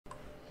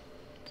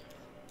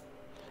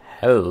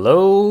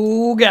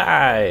Hello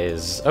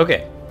guys!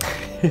 Okay.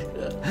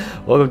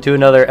 Welcome to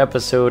another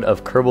episode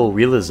of Kerbal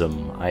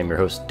Realism. I'm your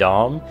host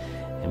Dom,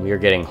 and we are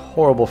getting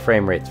horrible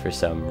frame rates for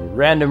some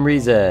random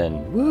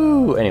reason.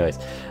 Woo! Anyways,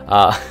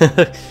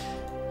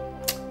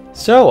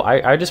 so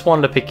I just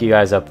wanted to pick you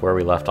guys up where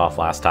we left off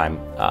last time,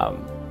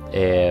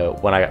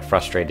 when I got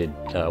frustrated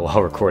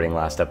while recording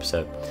last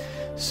episode.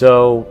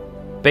 So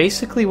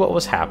basically what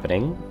was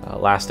happening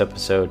last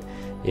episode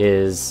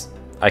is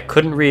I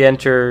couldn't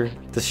re-enter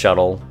the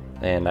shuttle,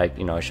 and I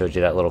showed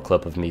you that little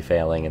clip of me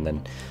failing, and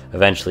then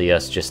eventually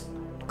us just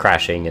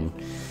crashing and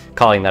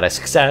calling that a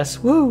success.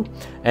 Woo!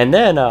 And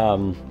then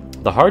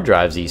the hard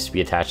drives that used to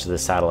be attached to the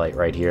satellite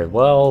right here,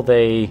 well,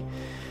 they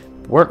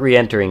weren't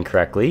re-entering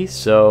correctly,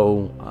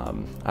 so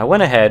I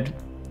went ahead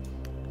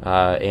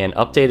and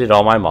updated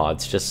all my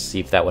mods just to see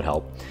if that would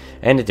help,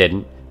 and it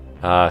didn't,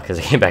 because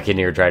I came back in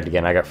here, tried it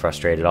again, I got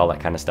frustrated, all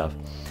that kind of stuff.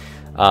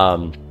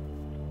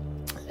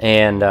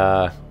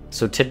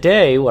 So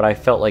today what I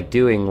felt like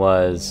doing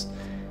was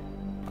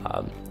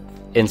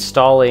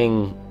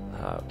installing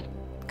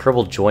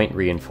Kerbal Joint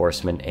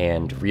Reinforcement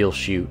and Real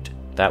Shoot.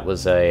 That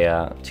was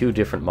two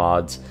different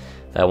mods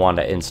that I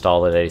wanted to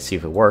install today to see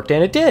if it worked,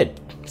 and it did.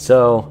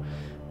 So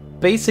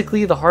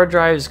basically the hard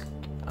drives,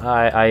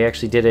 I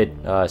actually did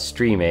it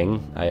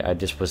streaming. I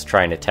just was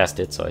trying to test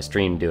it, so I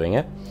streamed doing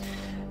it.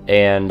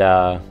 And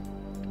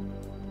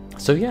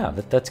so yeah,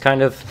 that's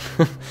kind of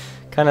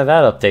kind of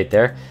that update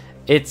there.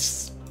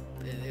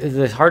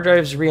 The hard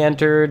drives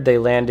re-entered, they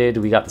landed,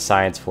 we got the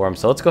science for them,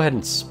 so let's go ahead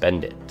and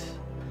spend it.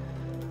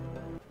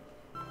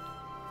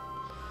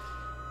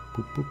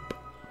 Boop, boop.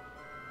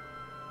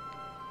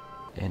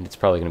 And it's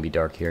probably going to be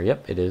dark here.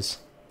 Yep, it is.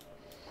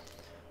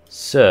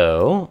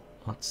 So,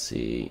 let's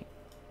see.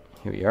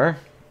 Here we are.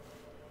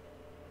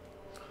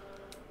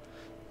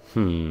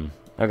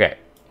 Okay.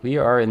 We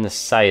are in the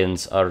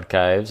science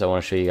archives. I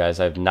want to show you guys,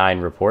 I have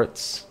 9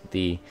 reports.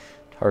 The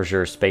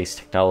Kerbal Space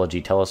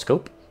Technology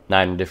Telescope.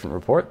 9 different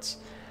reports.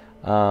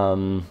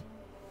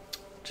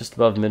 Just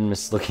above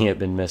mid-miss, looking at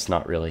mid-miss,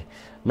 not really.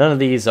 None of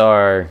these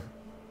are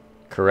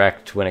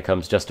correct when it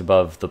comes just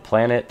above the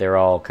planet. They're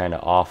all kind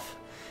of off.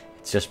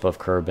 It's just above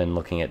Kerbin,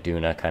 looking at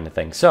Duna kind of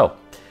thing. So,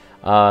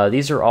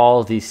 these are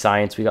all the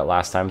science we got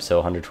last time. So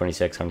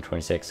 126,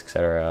 126,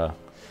 etc.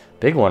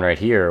 Big one right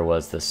here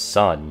was the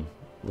sun.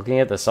 Looking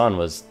at the sun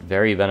was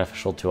very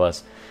beneficial to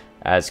us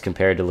as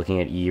compared to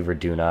looking at Eve or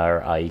Duna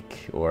or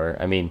Ike, or,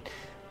 I mean,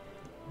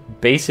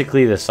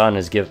 basically the sun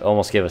is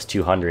almost give us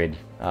 200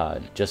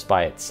 just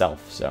by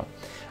itself. So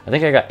I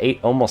think I got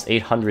almost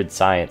 800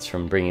 science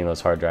from bringing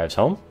those hard drives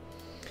home.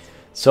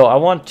 So I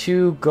want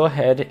to go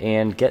ahead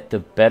and get the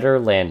better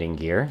landing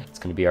gear. It's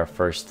going to be our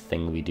first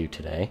thing we do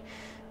today.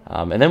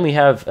 And then we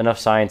have enough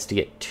science to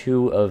get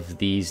 2 of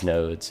these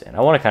nodes, and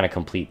I want to kind of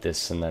complete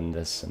this and then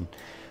this, and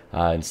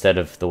instead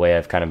of the way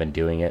I've kind of been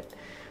doing it.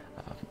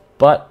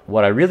 But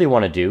what I really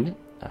want to do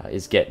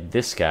is get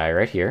this guy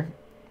right here.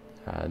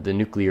 The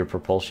nuclear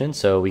propulsion,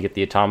 so we get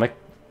the atomic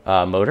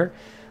motor.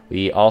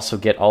 We also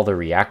get all the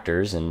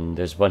reactors, and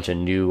there's a bunch of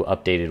new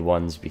updated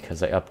ones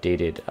because I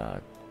updated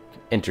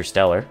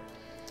Interstellar.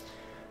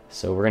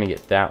 So we're going to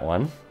get that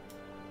one.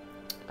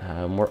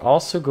 We're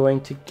also going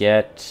to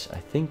get, I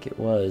think it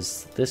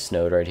was this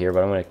node right here,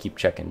 but I'm going to keep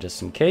checking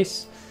just in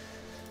case.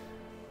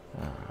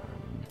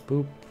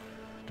 Boop.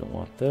 Don't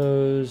want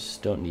those.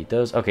 Don't need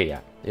those. Okay,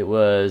 yeah. It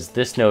was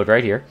this node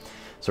right here.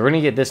 So we're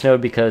going to get this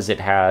node because it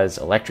has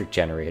electric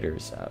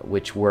generators,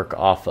 which work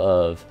off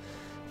of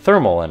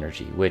thermal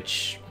energy,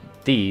 which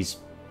these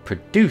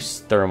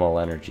produce thermal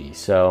energy.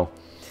 So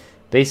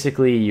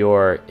basically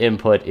your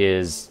input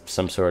is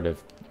some sort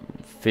of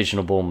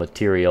fissionable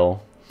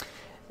material,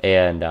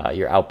 and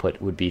your output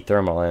would be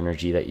thermal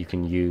energy that you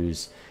can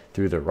use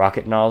through the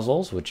rocket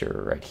nozzles, which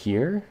are right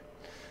here.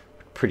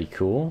 Pretty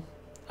cool.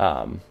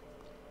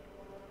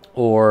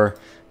 Or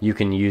you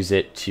can use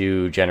it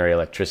to generate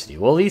electricity.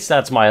 Well, at least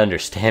that's my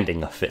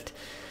understanding of it.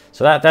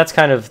 So that's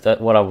kind of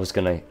what I was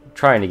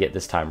trying to get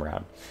this time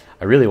around.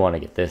 I really want to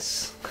get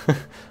this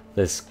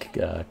this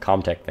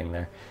Comtech thing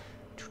there.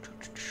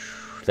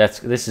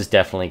 This is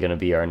definitely going to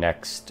be our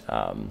next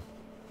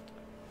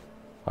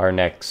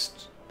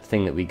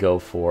thing that we go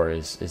for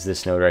is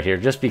this node right here,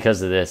 just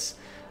because of this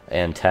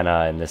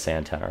antenna and this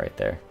antenna right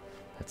there.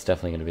 That's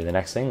definitely going to be the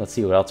next thing. Let's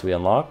see what else we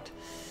unlocked.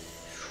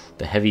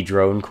 The heavy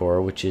drone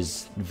core, which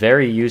is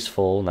very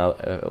useful. Now,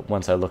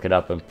 once I look it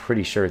up, I'm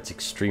pretty sure it's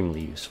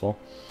extremely useful.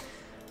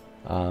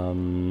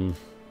 Let's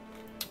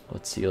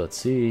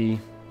see.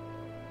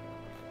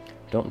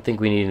 Don't think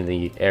we need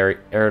any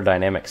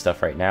aerodynamic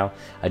stuff right now.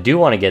 I do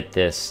want to get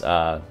this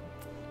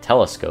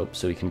telescope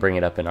so we can bring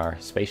it up in our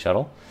space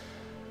shuttle.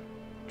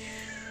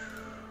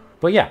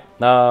 But yeah,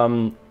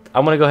 I'm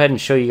going to go ahead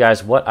and show you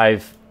guys what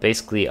I've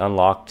basically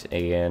unlocked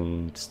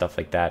and stuff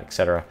like that,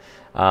 etc.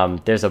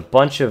 There's a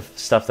bunch of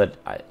stuff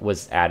that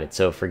was added.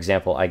 So, for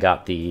example, I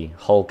got the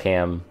hull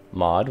cam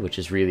mod, which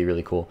is really,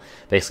 really cool.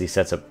 Basically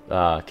sets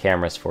up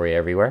cameras for you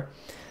everywhere.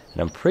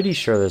 And I'm pretty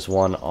sure there's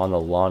one on the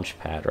launch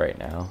pad right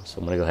now. So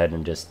I'm going to go ahead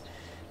and just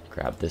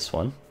grab this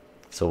one.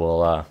 So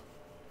we'll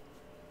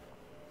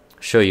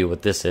show you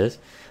what this is.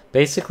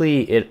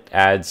 Basically, it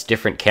adds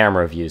different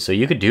camera views. So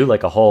you could do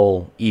like a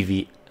whole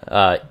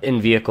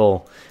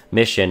in-vehicle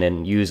mission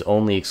and use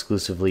only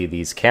exclusively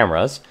these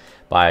cameras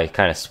by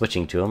kind of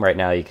switching to them. Right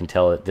now you can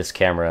tell that this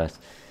camera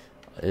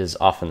is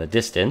off in the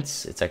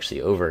distance. It's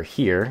actually over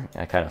here.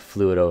 I kind of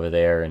flew it over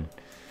there and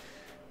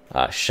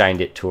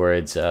shined it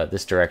towards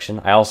this direction.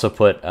 I also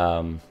put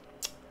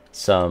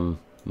some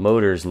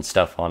motors and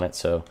stuff on it,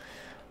 so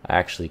I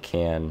actually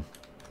can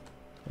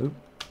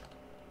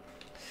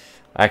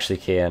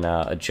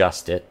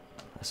adjust it.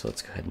 So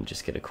let's go ahead and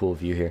just get a cool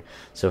view here.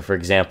 So for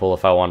example,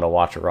 if I wanted to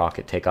watch a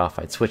rocket take off,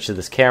 I'd switch to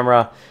this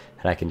camera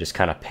and I can just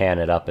kind of pan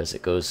it up as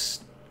it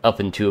goes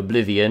up into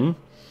oblivion.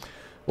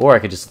 Or I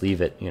could just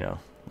leave it, you know,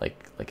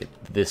 like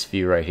this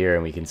view right here,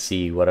 and we can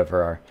see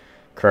whatever our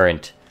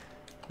current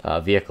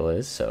vehicle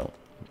is. So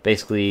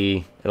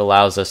basically it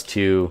allows us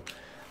to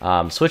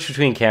switch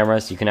between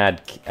cameras. You can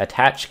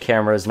attach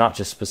cameras, not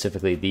just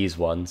specifically these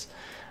ones.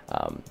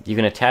 You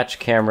can attach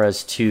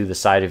cameras to the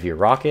side of your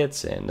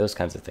rockets and those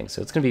kinds of things.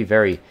 So it's going to be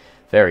very,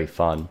 very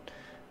fun.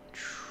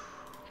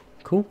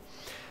 Cool.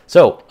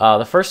 So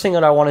the first thing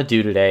that I want to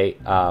do today,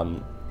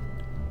 I'm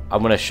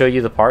going to show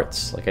you the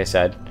parts. Like I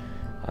said,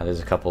 there's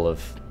a couple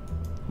of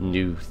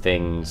new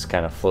things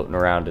kind of floating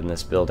around in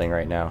this building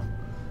right now.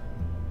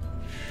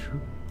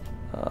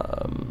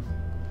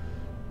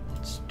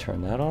 Let's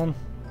turn that on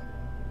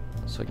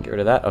so I can get rid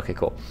of that. Okay,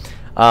 cool.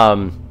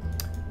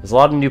 There's a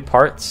lot of new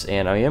parts,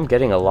 and I am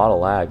getting a lot of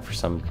lag for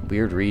some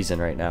weird reason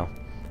right now.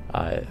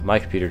 My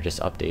computer just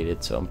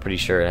updated, so I'm pretty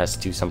sure it has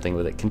to do something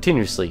with it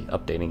continuously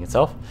updating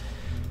itself.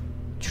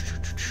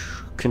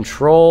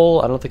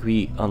 Control, I don't think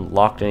we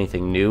unlocked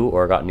anything new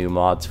or got new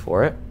mods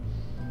for it.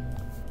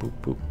 Boop,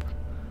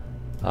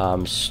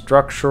 boop.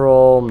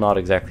 Structural, I'm not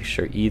exactly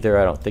sure either.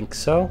 I don't think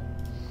so.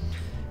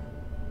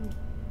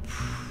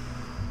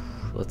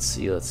 Let's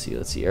see.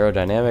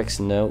 Aerodynamics,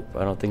 nope,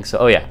 I don't think so.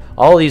 Oh yeah,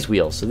 all these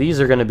wheels. So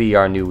these are going to be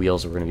our new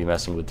wheels we're going to be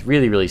messing with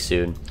really, really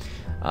soon.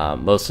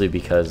 Mostly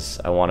because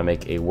I want to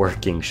make a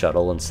working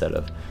shuttle instead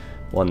of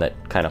one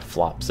that kind of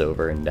flops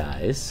over and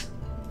dies.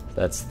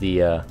 That's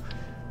the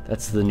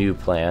new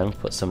plan.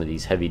 Put some of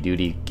these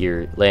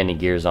heavy-duty landing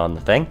gears on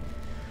the thing.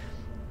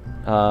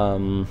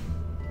 Oh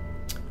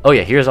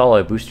yeah, here's all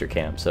our booster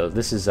cams. So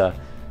this is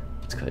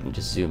let's go ahead and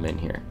just zoom in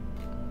here.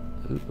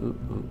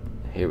 Ooh.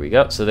 Here we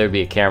go. So there'd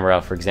be a camera,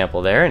 for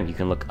example, there, and you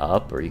can look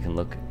up or you can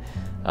look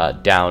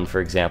down, for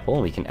example,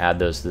 and we can add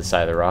those to the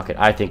side of the rocket.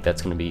 I think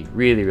that's going to be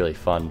really, really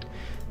fun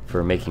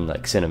for making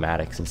like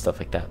cinematics and stuff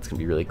like that. It's going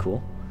to be really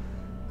cool.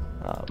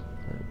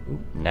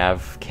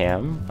 Nav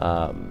cam,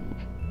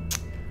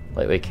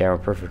 lightweight camera,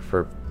 perfect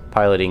for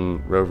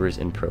piloting rovers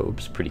and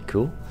probes. Pretty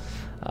cool.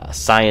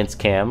 Science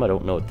cam. I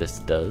don't know what this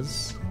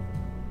does.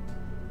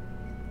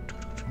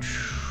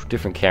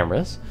 Different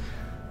cameras.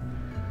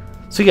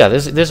 So yeah,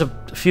 there's a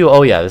few.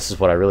 Oh yeah, this is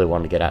what I really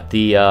wanted to get at.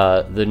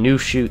 The new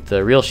chute,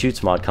 the Real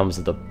Chutes mod comes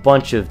with a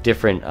bunch of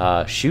different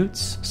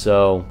chutes.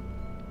 So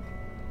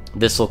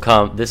this,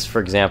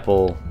 for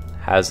example,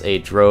 has a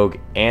drogue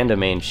and a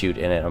main chute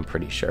in it. I'm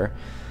pretty sure.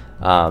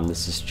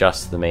 This is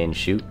just the main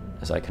chute,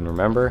 as I can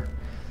remember.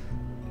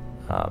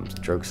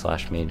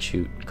 Drogue/main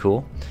chute.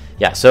 Cool.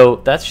 Yeah. So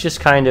that's just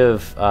kind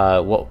of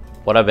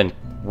what I've been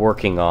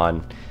working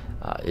on,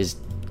 is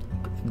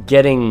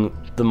getting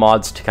the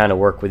mods to kind of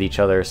work with each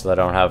other so that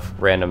I don't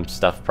have random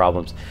stuff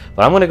problems.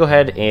 But I'm going to go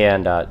ahead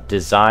and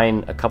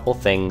design a couple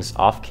things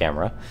off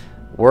camera,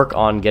 work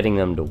on getting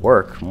them to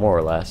work more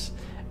or less,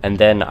 and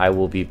then I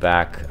will be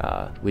back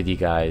with you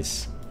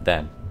guys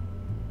then.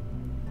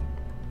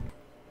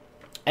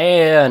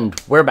 And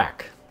we're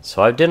back.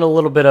 So I've done a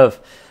little bit of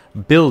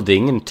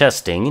building and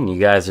testing, and you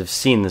guys have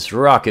seen this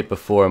rocket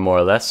before more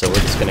or less, so we're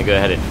just going to go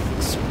ahead and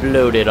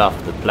explode it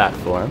off the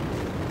platform.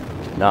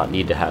 Do not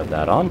need to have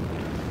that on.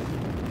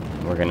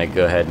 We're going to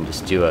go ahead and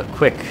just do a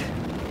quick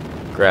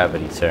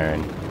gravity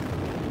turn.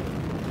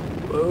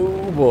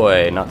 Oh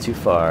boy, not too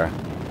far.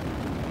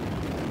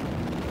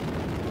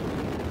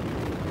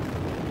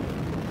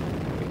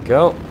 There we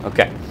go.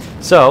 Okay,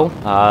 so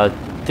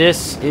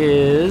this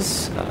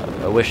is,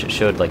 I wish it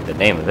showed like the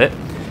name of it.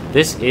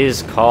 This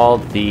is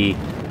called the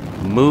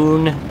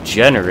Mun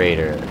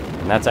Generator,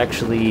 and that's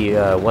actually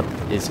what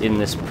is in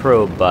this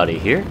probe body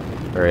here,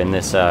 or in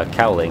this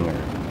cowling, or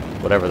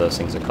whatever those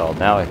things are called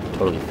now. I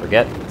totally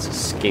forget. It's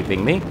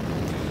escaping me.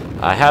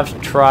 I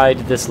have tried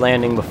this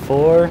landing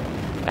before.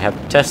 I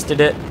have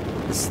tested it.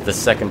 This is the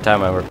second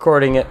time I'm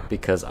recording it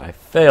because I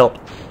failed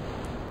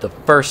the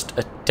first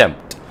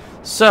attempt.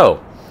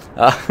 So,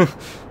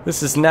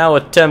 this is now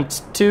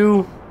attempt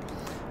 2.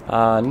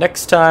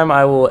 Next time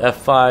I will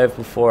F5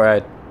 before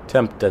I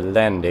attempt a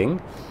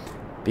landing,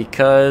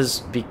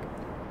 because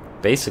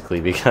basically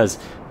because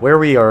where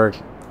we are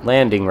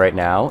landing right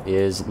now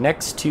is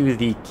next to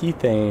the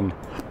kethane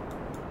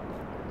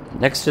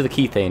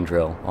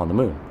drill on the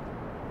moon.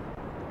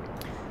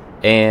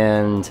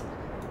 And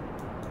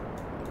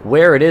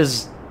where it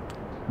is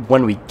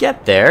when we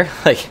get there,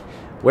 like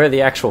where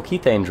the actual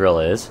kethane drill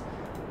is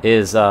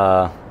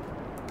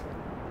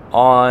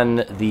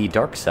on the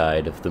dark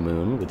side of the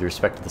moon with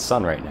respect to the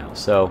sun right now.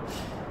 So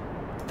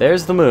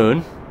there's the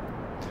moon.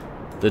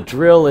 The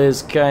drill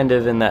is kind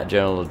of in that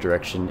general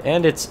direction,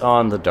 and it's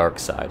on the dark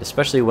side.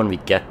 Especially when we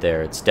get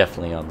there, it's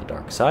definitely on the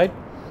dark side.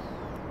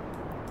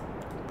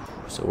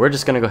 So we're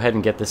just going to go ahead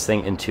and get this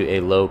thing into a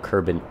low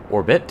Kerbal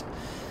orbit.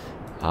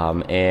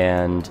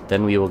 And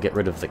then we will get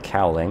rid of the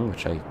cowling,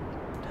 which I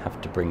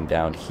have to bring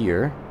down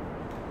here.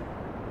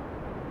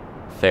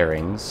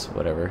 Fairings,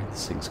 whatever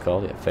this thing's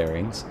called. Yeah,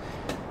 fairings.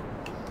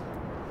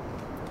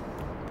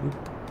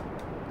 Boop.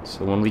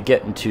 So when we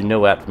get into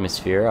no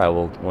atmosphere,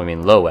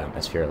 low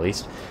atmosphere at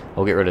least,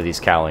 I'll get rid of these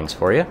cowlings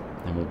for you,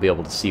 and we'll be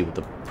able to see what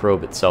the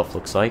probe itself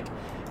looks like.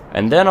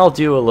 And then I'll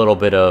do a little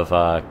bit of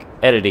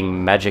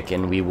editing magic,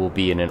 and we will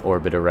be in an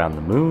orbit around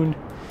the moon.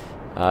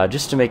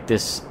 Just to make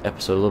this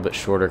episode a little bit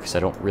shorter, because I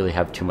don't really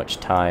have too much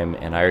time,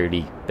 and I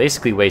already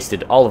basically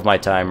wasted all of my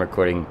time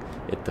recording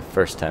it the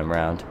first time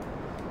around.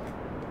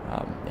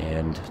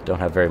 And don't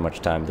have very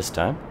much time this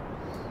time.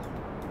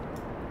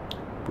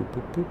 Boop,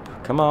 boop,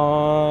 boop. Come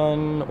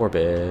on,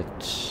 orbit.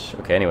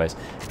 Okay, anyways,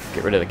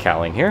 get rid of the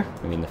cowling here.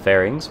 I mean the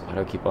fairings. Why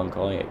do I keep on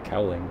calling it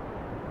cowling?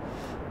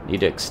 Need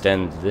to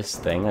extend this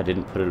thing. I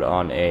didn't put it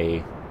on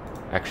a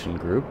action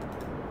group.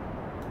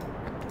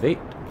 Activate.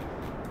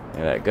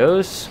 There that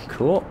goes.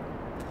 Cool.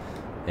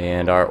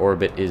 And our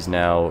orbit is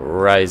now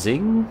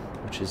rising,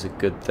 which is a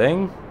good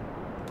thing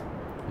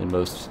in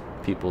most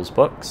people's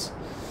books.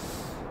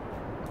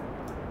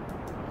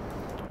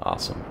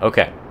 Awesome.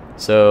 Okay.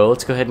 So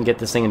let's go ahead and get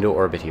this thing into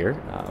orbit here.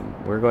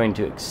 We're going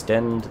to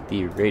extend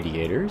the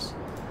radiators.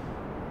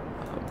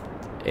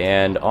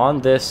 And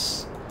on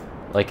this,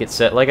 like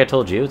I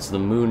told you, it's the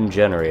moon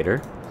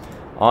generator.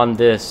 On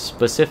this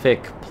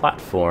specific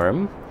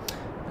platform,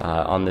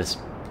 on this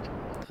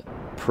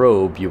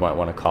probe, you might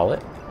want to call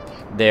it,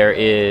 there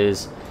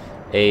is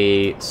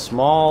a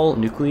small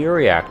nuclear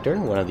reactor,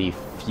 one of the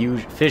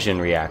fission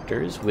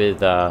reactors,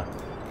 with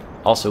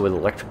also with an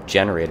electric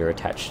generator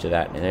attached to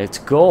that. And its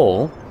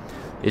goal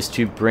is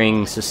to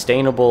bring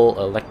sustainable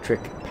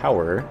electric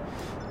power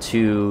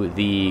to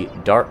the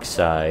dark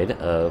side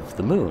of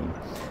the moon.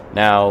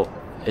 Now,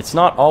 it's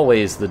not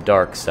always the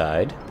dark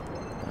side,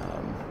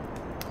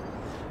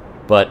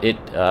 but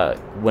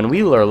when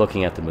we are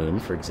looking at the moon,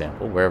 for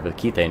example, wherever the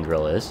Kerbal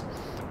drill is,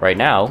 right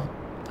now,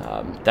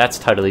 that's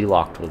tidally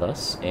locked with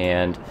us,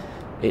 and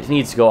it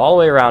needs to go all the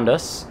way around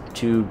us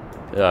to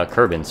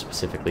Kerbal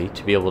specifically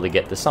to be able to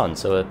get the sun.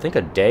 So I think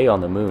a day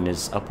on the moon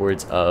is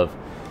upwards of,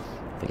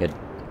 I think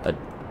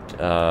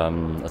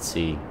let's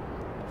see,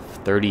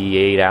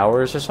 38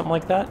 hours or something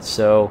like that.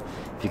 So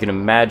if you can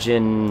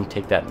imagine,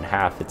 take that in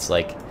half, it's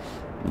like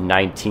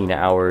 19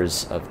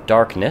 hours of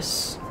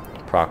darkness,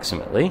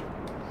 approximately.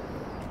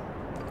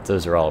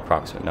 Those are all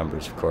approximate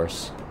numbers, of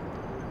course.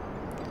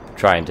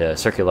 Trying to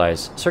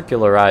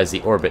circularize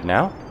the orbit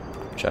now,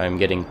 which I'm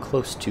getting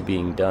close to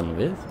being done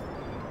with.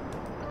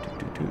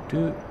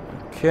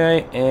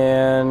 Okay,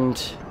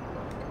 and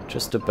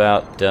just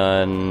about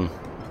done.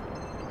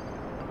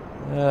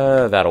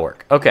 That'll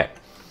work. Okay,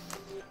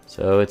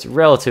 so it's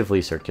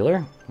relatively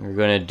circular. We're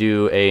going to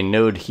do a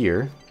node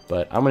here,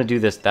 but I'm going to do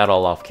that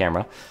all off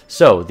camera.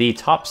 So the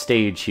top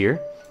stage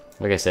here,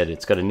 like I said,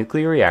 it's got a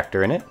nuclear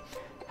reactor in it.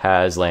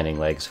 Has landing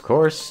legs, of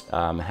course.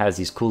 Has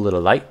these cool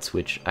little lights,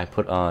 which I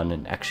put on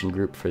an action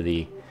group for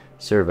the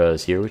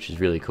servos here, which is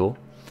really cool.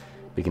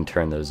 We can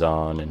turn those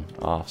on and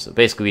off. So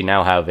basically we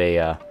now have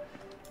a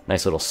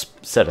nice little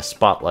set of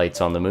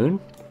spotlights on the moon.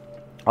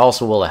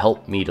 Also will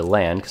help me to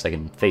land, because I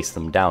can face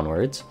them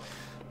downwards.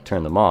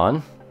 Turn them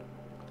on.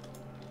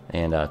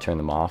 And turn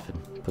them off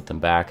and put them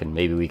back, and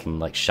maybe we can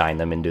like shine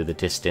them into the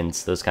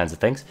distance, those kinds of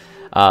things.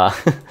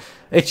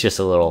 It's just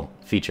a little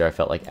feature I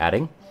felt like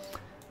adding.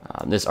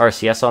 There's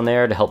RCS on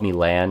there to help me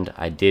land.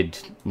 I did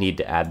need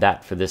to add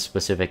that for this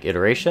specific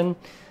iteration.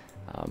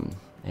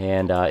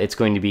 And it's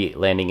going to be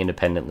landing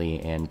independently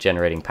and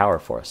generating power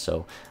for us.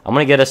 So I'm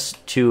going to get us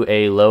to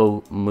a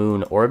low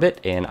moon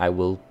orbit, and I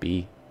will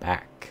be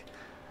back.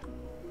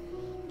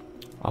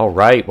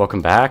 Alright,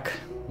 welcome back.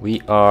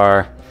 We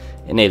are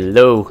in a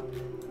low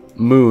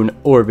moon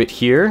orbit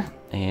here,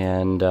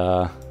 and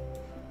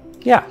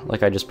yeah,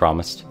 like I just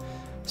promised.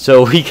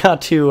 So we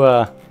got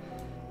to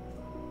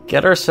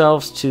get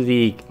ourselves to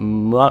the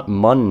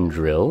Mun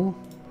drill.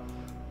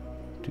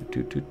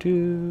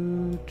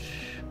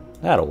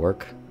 That'll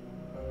work.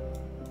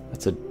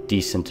 That's a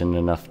decent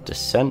enough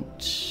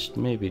descent.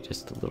 Maybe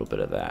just a little bit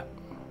of that.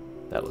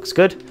 That looks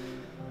good.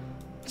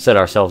 Set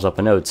ourselves up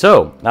a node.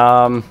 So,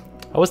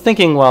 I was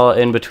thinking while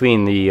in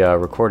between the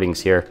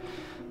recordings here,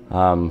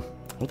 I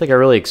don't think I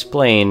really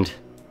explained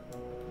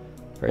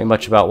very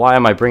much about why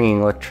am I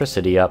bringing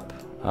electricity up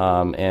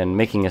and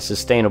making a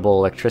sustainable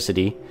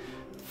electricity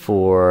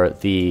for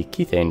the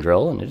Kerbal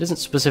drill, and it isn't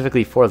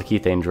specifically for the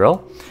Kerbal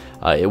drill.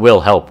 It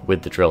will help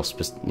with the drill,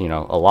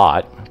 a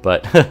lot,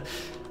 but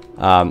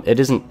it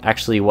isn't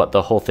actually what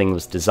the whole thing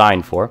was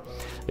designed for.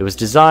 It was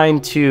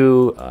designed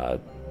to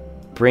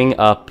bring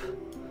up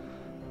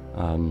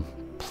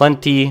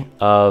plenty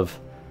of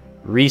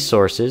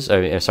resources,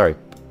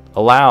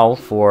 allow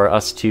for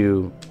us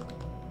to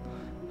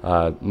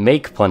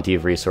make plenty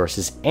of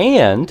resources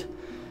and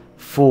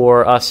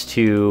for us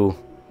to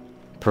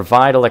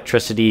provide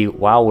electricity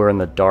while we're in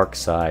the dark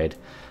side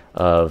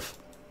of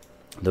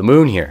the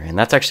moon here. And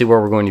that's actually where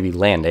we're going to be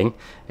landing.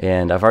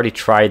 And I've already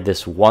tried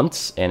this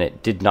once and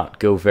it did not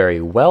go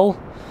very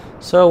well.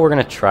 So we're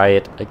going to try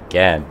it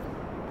again.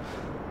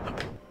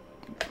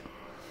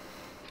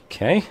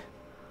 Okay.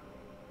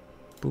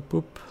 Boop,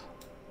 boop.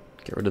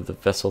 Get rid of the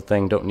vessel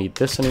thing. Don't need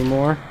this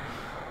anymore.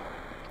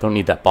 Don't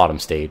need that bottom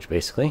stage,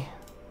 basically.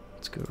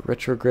 Let's go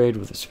retrograde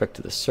with respect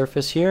to the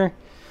surface here.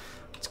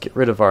 Let's get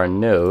rid of our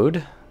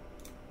node.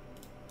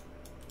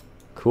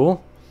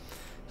 Cool.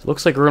 So it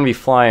looks like we're going to be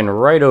flying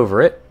right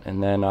over it,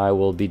 and then I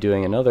will be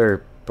doing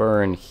another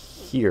burn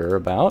here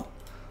about.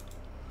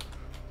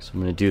 So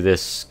I'm going to do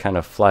this kind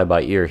of fly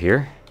by ear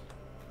here.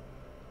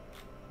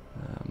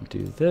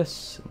 Do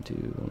this, and do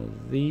one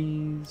of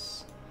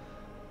these.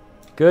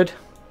 Good.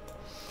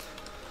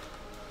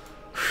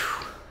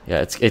 Whew.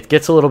 Yeah, it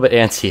gets a little bit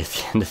antsy at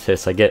the end of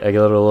this. I get a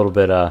little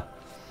bit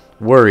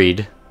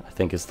worried, I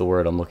think is the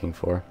word I'm looking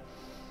for.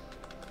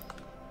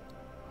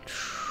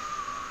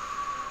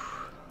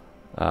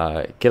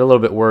 Get a little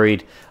bit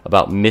worried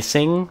about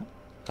missing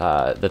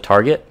the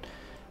target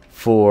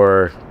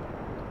for,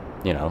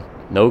 you know,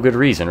 no good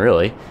reason,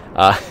 really.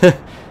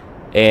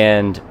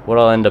 And what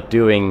I'll end up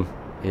doing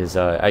is,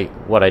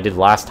 what I did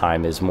last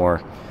time is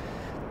more,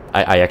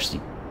 I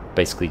actually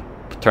basically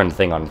turned the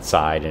thing on its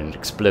side and it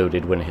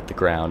exploded when it hit the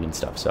ground and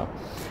stuff. So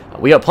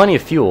we got plenty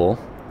of fuel.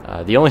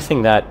 The only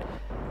thing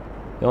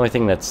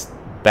that's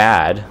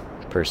bad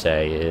per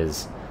se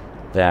is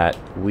that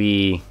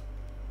we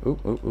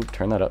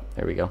turn that up.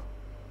 There we go.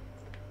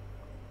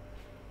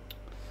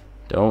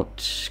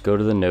 Don't go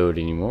to the node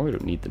anymore. We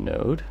don't need the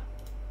node.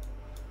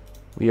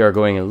 We are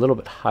going a little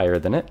bit higher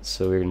than it,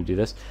 so we're going to do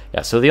this.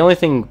 Yeah, so the only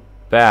thing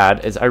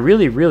bad is I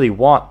really, really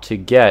want to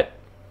get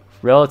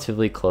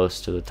relatively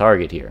close to the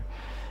target here.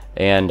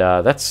 And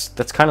that's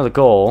kind of the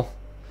goal.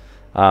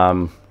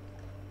 Let's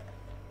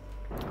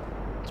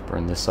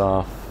burn this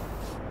off.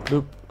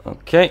 Boop.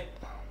 Okay.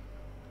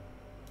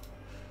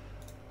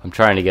 I'm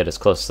trying to get as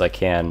close as I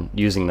can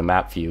using the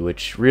map view,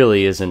 which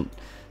really isn't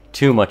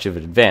too much of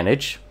an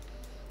advantage.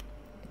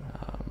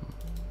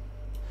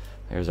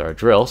 There's our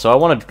drill. So I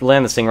want to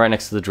land this thing right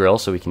next to the drill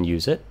so we can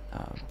use it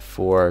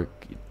for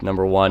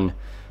number one,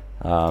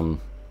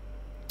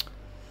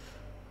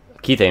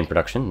 kethane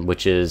production,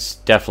 which is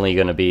definitely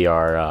going to be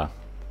our a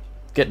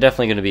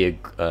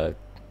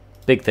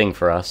big thing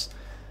for us.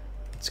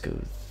 Let's go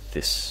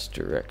this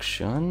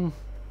direction.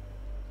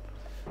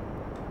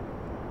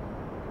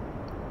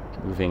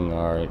 Moving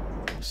our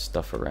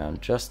stuff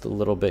around just a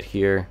little bit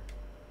here.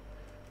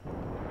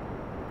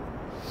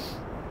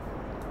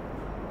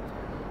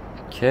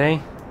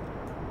 Okay.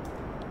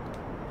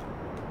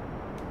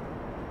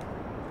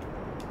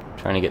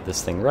 Trying to get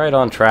this thing right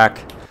on track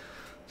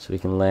so we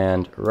can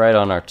land right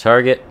on our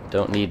target.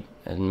 Don't need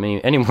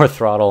any more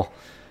throttle.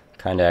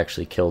 Kind of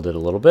actually killed it a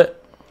little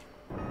bit.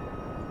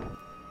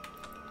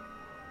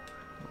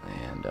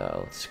 And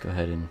let's go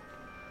ahead and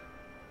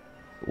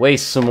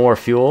waste some more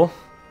fuel.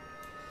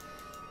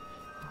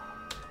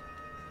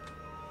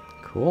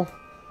 Cool.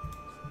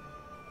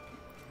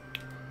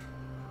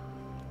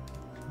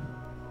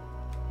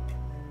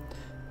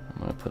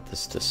 I'm going to put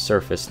this to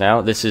surface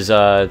now. This is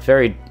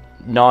very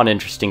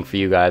non-interesting for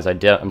you guys, I'm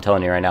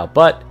telling you right now.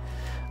 But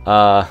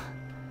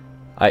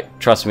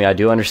trust me, I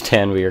do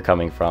understand where you're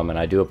coming from, and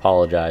I do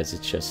apologize.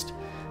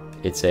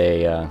 It's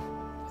a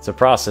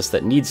process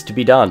that needs to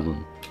be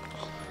done.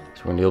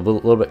 So we're going to go a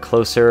little bit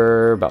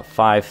closer, about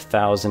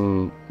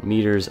 5,000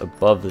 meters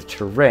above the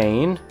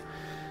terrain.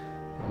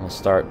 And we'll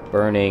start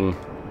burning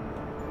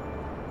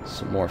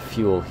some more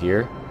fuel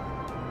here.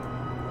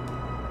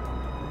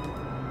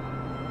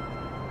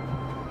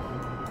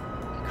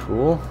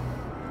 Cool.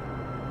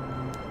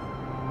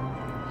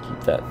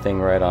 Keep that thing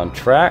right on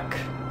track.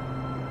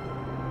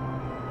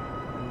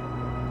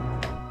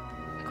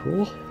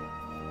 Cool.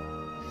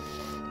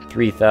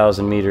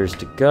 3,000 meters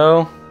to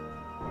go.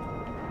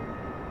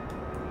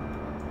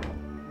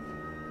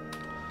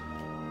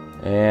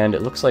 And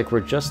it looks like we're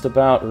just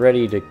about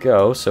ready to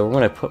go, so we're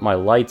going to put my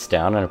lights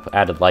down. I'm going to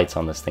added lights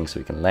on this thing so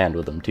we can land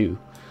with them too.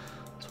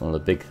 It's one of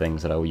the big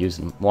things that I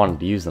wanted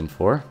to use them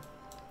for.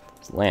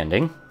 It's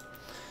landing.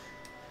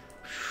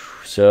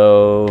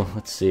 So,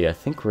 let's see, I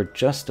think we're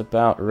just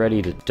about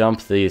ready to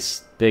dump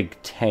this big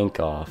tank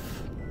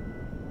off.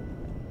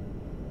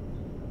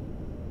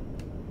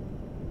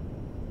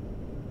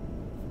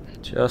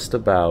 Just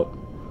about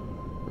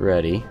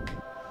ready.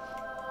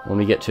 When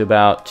we get to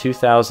about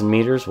 2,000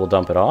 meters, we'll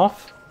dump it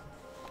off.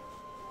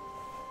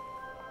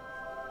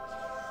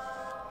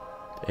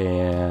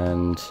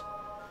 And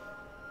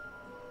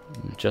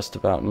just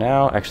about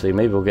now, actually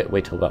maybe we'll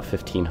wait till about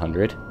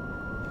 1,500.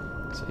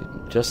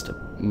 So just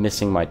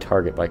missing my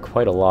target by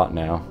quite a lot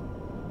now.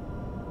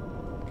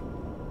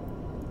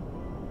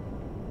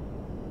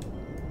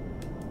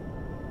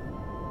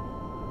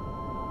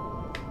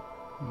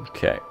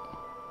 Okay.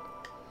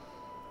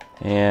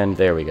 And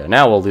there we go.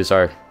 Now we'll lose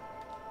our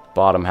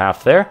bottom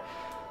half there.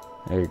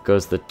 There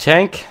goes the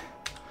tank.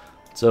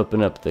 Let's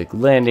open up the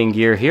landing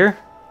gear here.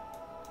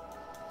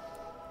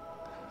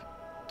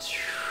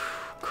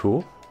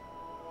 Cool.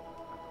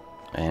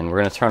 And we're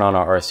going to turn on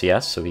our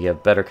RCS so we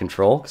have better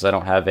control, because I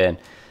don't have an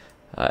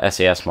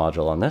SAS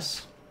module on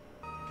this.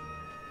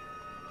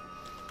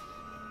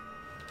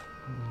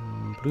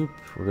 Bloop.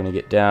 We're going to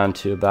get down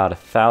to about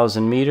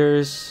 1,000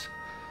 meters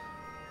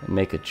and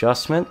make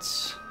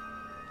adjustments.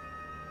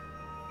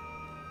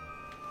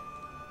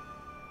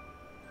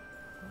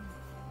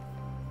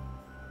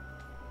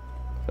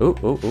 Ooh,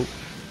 ooh, ooh.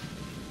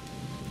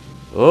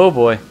 Oh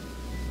boy.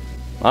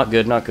 Not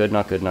good, not good,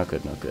 not good, not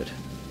good, not good.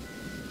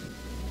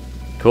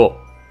 Cool.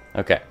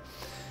 Okay.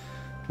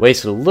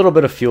 Wasted a little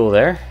bit of fuel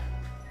there.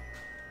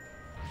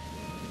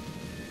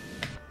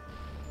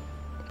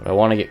 But I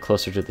want to get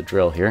closer to the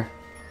drill here.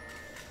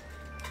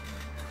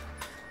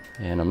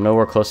 And I'm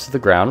nowhere close to the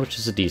ground, which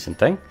is a decent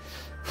thing.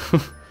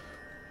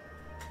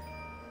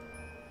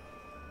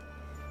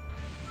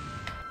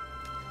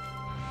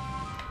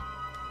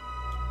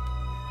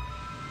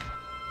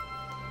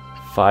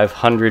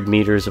 500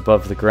 meters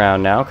above the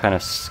ground now, kind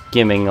of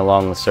skimming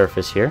along the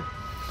surface here.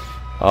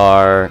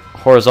 Our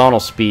horizontal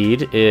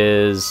speed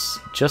is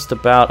just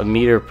about a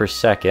meter per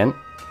second,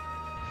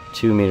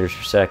 2 meters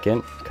per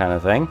second kind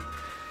of thing.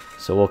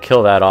 So we'll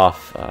kill that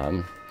off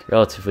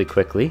relatively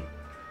quickly.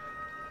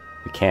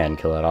 We can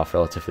kill that off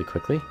relatively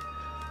quickly.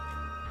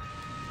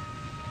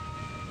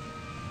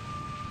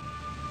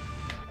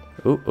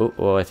 Ooh, ooh,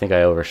 oh, I think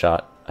I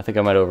overshot. I think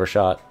I might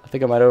overshot. I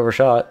think I might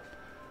overshot.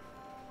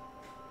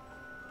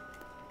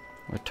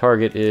 Our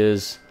target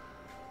is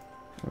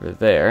over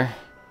there.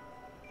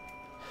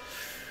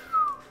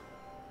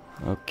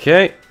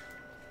 Okay.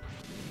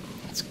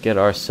 Let's get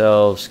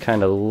ourselves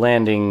kind of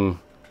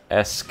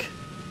landing-esque,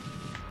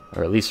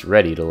 or at least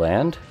ready to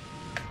land.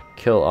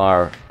 Kill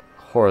our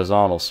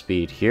horizontal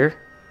speed here.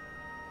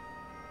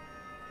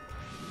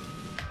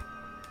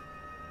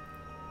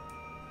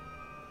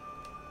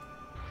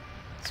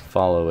 Let's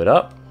follow it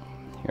up.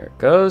 Here it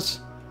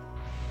goes.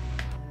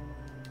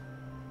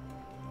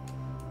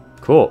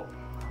 Cool.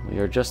 We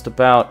are just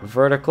about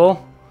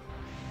vertical.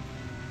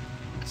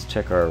 Let's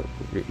check our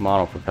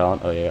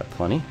monopropellant. Oh yeah, got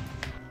plenty.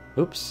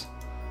 Oops.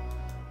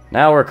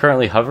 Now we're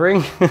currently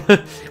hovering.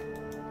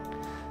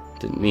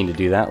 Didn't mean to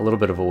do that. A little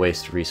bit of a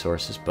waste of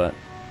resources, but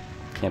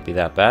can't be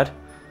that bad.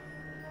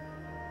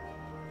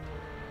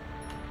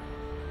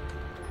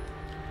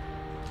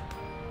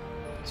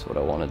 That's what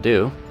I want to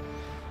do.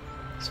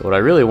 So what I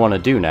really want to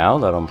do now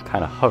that I'm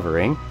kind of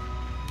hovering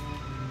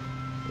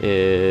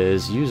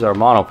is use our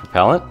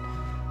monopropellant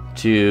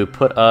to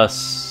put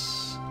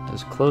us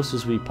as close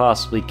as we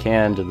possibly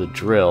can to the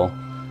drill.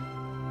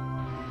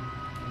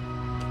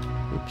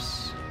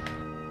 Oops.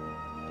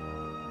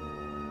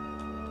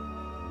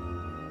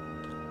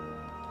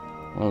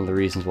 One of the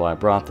reasons why I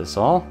brought this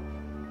all.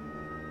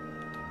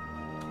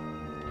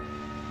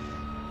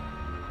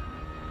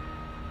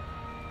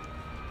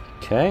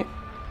 Okay.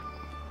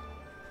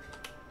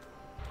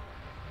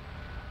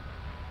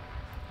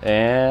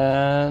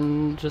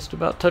 And just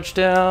about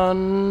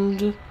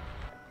touchdown.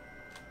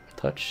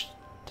 Touched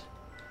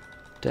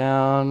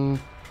down.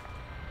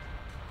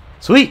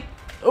 Sweet!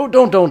 Oh,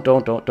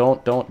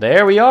 don't.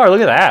 There we are.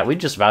 Look at that. We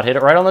just about hit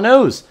it right on the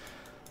nose.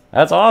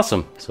 That's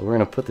awesome. So we're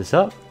going to put this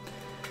up.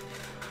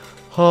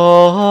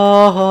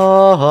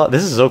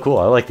 This is so cool.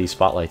 I like these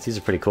spotlights. These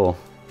are pretty cool.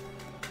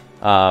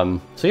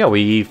 So yeah,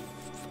 we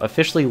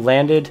officially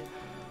landed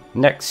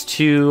next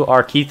to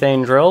our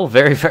Kethane drill.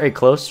 Very, very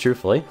close,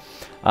 truthfully.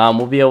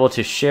 We'll be able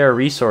to share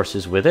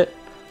resources with it.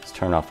 Let's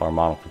turn off our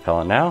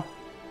monopropellant now.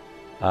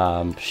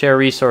 Share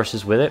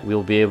resources with it.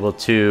 We'll be able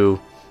to...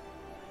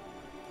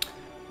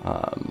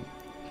 I'm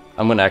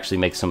going to actually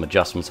make some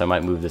adjustments. I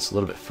might move this a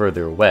little bit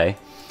further away.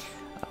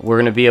 We're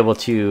going to be able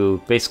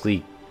to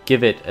basically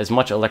give it as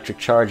much electric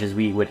charge as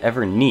we would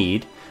ever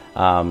need.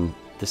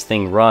 This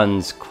thing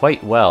runs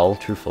quite well,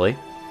 truthfully.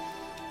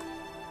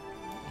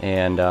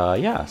 And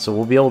yeah, so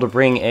we'll be able to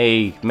bring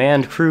a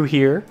manned crew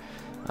here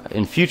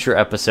in future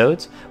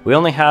episodes. We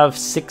only have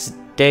 6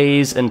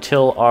 days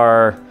until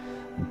our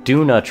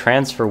Duna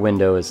transfer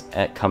window is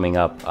coming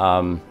up.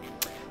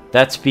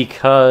 That's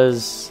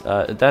because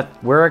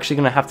we're actually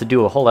going to have to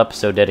do a whole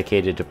episode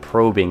dedicated to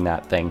probing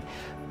that thing.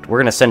 We're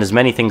going to send as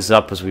many things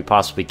up as we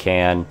possibly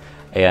can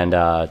and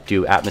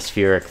do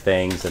atmospheric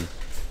things and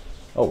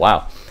oh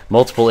wow,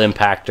 multiple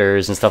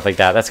impactors and stuff like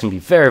that. That's going to be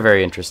very,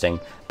 very interesting.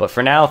 But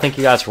for now, thank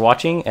you guys for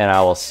watching, and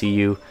I will see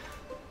you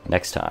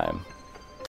next time.